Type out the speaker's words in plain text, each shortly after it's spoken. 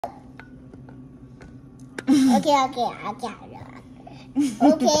Okay,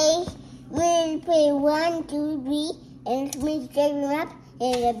 we'll play 1, 2, 3, and we straighten them up.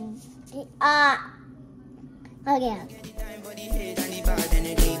 And okay.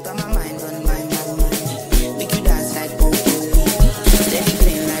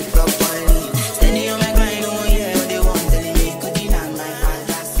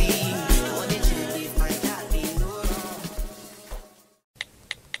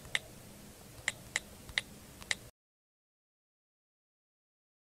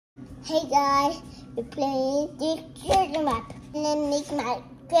 Hey guys, we're playing this children map. And then make my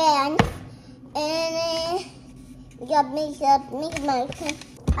grand. And then we got make my grand.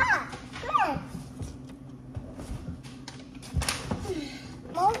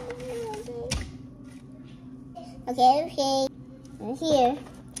 Okay. And here.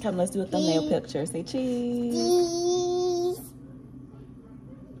 Come, let's do a thumbnail picture. Say cheese.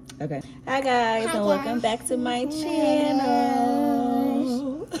 Okay. Hi guys, and welcome back to my channel.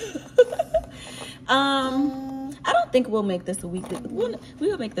 I don't think we'll make this a weekly.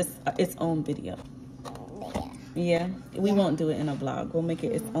 We'll make this its own video. Yeah, we won't do it in a vlog. We'll make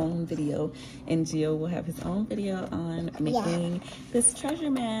it its own video, and Gio will have his own video on making this treasure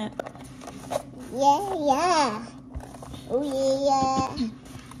map. Yeah. Oh yeah.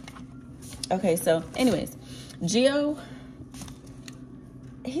 Okay, so anyways, Gio,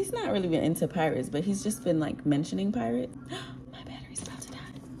 he's not really been into pirates, but he's just been like mentioning pirates. My battery's about to die.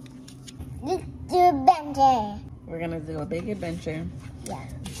 Let's do adventure. We're gonna do a big adventure. Yeah.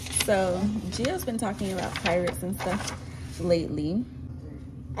 So Gio's been talking about pirates and stuff lately.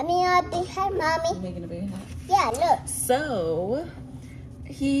 I mean, a big hat, mommy. Making a big hat. Yeah, look. So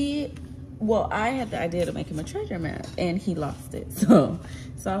I had the idea to make him a treasure map, and he lost it. So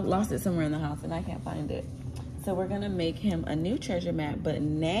I lost it somewhere in the house, and I can't find it. So we're gonna make him a new treasure map, but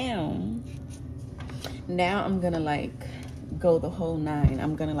now I'm gonna like go the whole 9.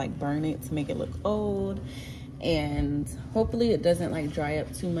 I'm gonna like burn it to make it look old, and hopefully it doesn't like dry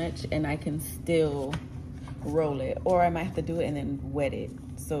up too much, and I can still roll it, or I might have to do it and then wet it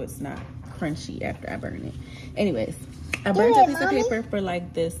so it's not crunchy after I burn it. Anyways, I burned a piece of paper for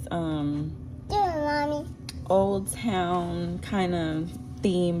like this old town kind of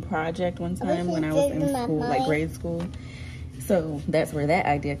theme project one time when I was in school, like grade school. So that's where that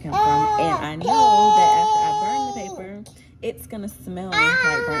idea came from. And I know that after I burn the paper, it's gonna smell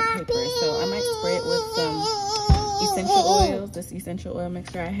like burnt paper. So I might spray it with some essential oils, this essential oil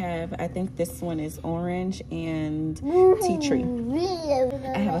mixture I have. I think this one is orange and tea tree.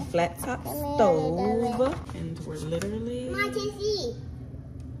 I have a flat top stove, and we're literally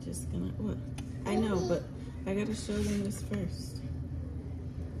just gonna, what? I know, but I gotta show them this first.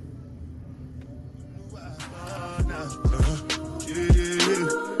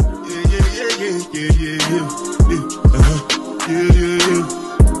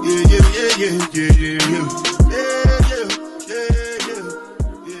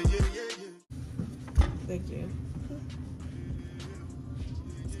 Thank you.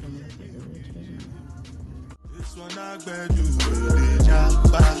 This one I bet you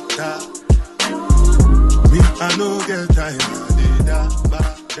me, I know get tired.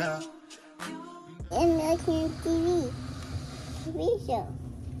 And watching TV show.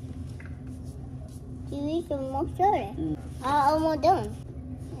 TV show more story. Almost done.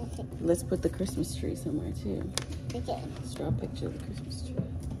 Okay. Let's put the Christmas tree somewhere too. Okay. Let's draw a picture of the Christmas tree.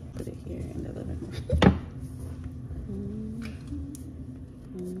 Put it here in the living room.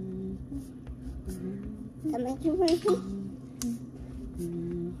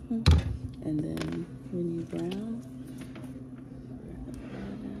 And then we need brown.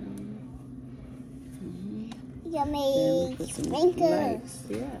 You made wrinkles.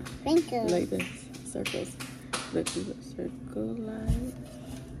 Yeah. Wrinkles. Like this. Circles. Let's do a circle light.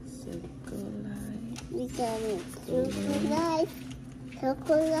 Circle light. We got it. Circle light.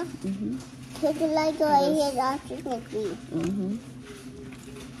 Circle light. Circle light go right here. That's Christmas tree.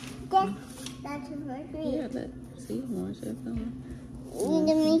 That's Christmas tree. Yeah, let's see. More circle. We need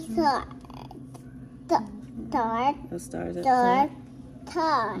to make star. The stars up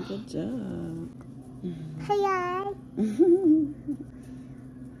Star. Good job. Hi guys.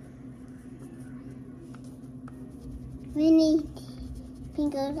 We need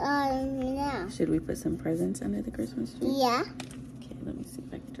fingers on now. Should we put some presents under the Christmas tree? Yeah. Okay, let me see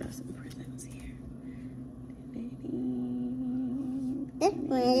if I can draw some presents here. This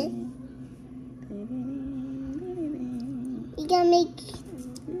one. You gotta make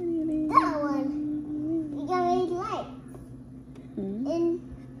that one. You gotta make light. And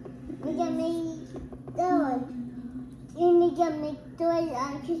we gotta make that one. And we gotta make toys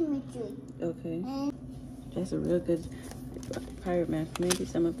on Christmas tree. Okay. And That's a real good pirate map. Maybe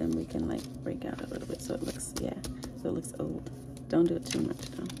some of them we can like break out a little bit so it looks, yeah, so it looks old. Don't do it too much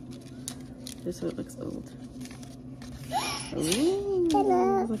though. Just so it looks old. Ooh, it's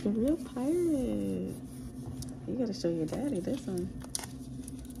like a real pirate. You gotta show your daddy this one.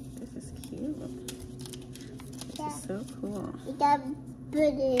 This is cute. This is so cool. You gotta put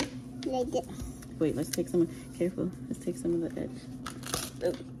it like this. Wait, let's take some, careful. Let's take some of the edge.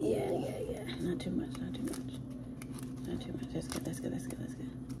 Oh, yeah. Not too much, not too much. Not too much. That's good, that's good, that's good, that's good.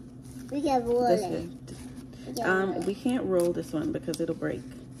 We can roll That's it. good. We can't roll this one because it'll break.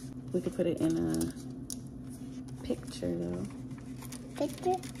 We could put it in a picture though. Picture?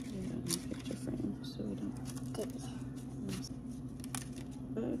 Yeah, in a picture frame so we don't.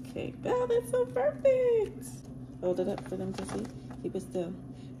 Okay. Oh, that's so perfect. Hold it up for them to see. Keep it still.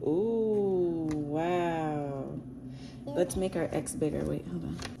 Ooh, wow. Let's make our X bigger. Wait, hold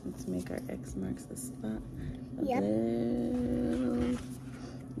on. Let's make our X marks the spot a little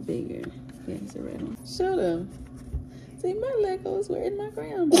bigger. Here's the red one. Show them. See, my Legos were in my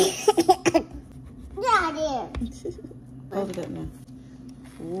crayon box. Yeah, there. Hold it up now.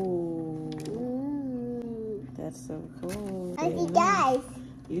 Ooh. That's so cool. I see guys.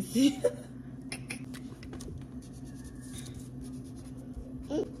 You see?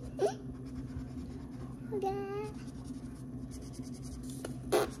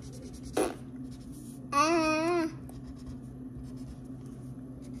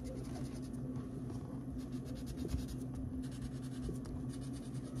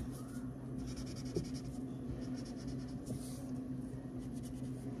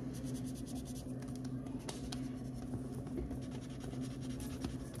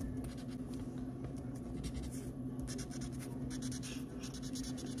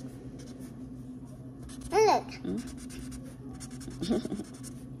 Look.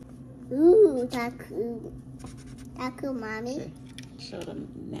 Ooh, Taku. Taku, mommy. Okay. Show them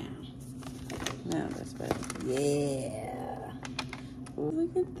now. Now that's better. Yeah.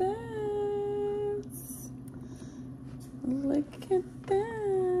 Look at that. Look at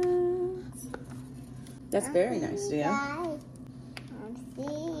that. That's very nice, Gio. I'll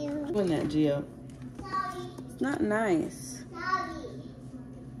see you. Wasn't that, Gio? Sorry. It's not nice. Sorry.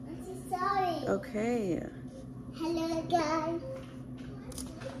 I'm so sorry. Okay. Hello, guys.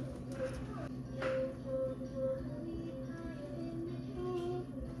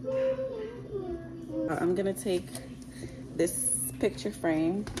 I'm gonna take this picture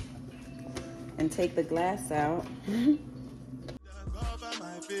frame and take the glass out.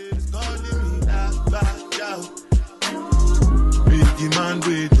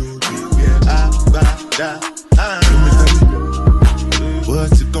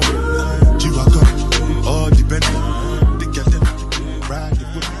 What's it gonna be? All depends.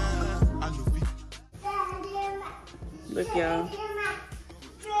 Look, y'all.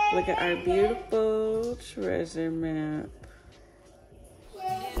 Look at our beautiful treasure map.